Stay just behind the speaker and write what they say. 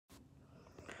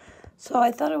So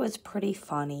I thought it was pretty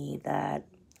funny that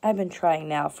I've been trying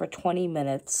now for 20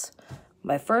 minutes,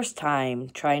 my first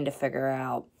time trying to figure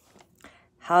out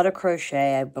how to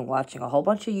crochet. I've been watching a whole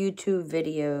bunch of YouTube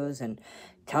videos and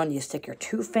telling you to stick your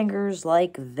two fingers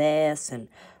like this and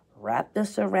wrap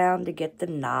this around to get the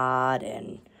knot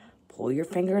and pull your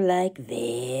finger like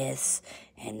this.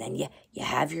 And then you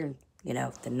have your,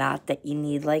 the knot that you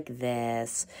need like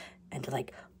this. And to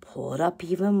pull it up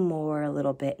even more a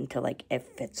little bit until it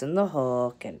fits in the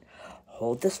hook, and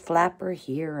hold this flapper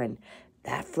here and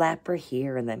that flapper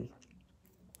here, and then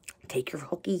take your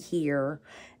hooky here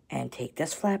and take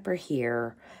this flapper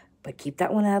here, but keep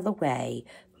that one out of the way.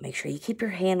 Make sure you keep your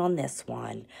hand on this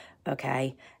one,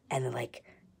 okay? And then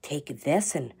take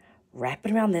this and wrap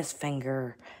it around this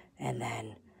finger, and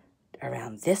then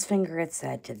around this finger it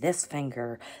said to this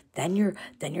finger. Then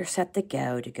you're set to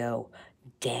go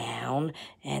down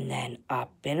and then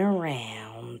up and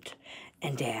around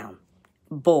and down.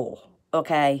 Bull,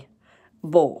 okay?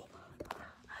 Bull.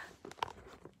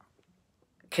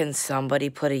 Can somebody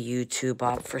put a YouTube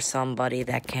up for somebody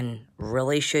that can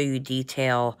really show you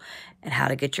detail and how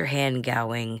to get your hand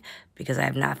going? Because I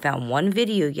have not found one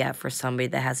video yet for somebody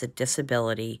that has a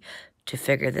disability to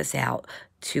figure this out,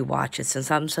 to watch it. Since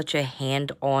I'm such a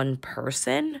hand-on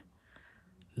person,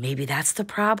 maybe that's the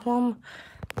problem.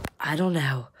 I don't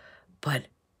know, but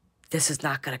this is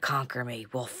not going to conquer me.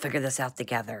 We'll figure this out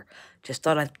together. Just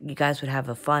thought you guys would have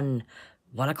a fun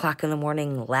 1 o'clock in the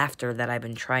morning laughter that I've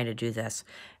been trying to do this.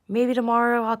 Maybe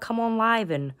tomorrow I'll come on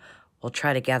live and we'll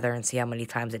try together and see how many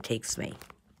times it takes me.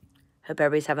 Hope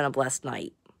everybody's having a blessed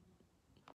night.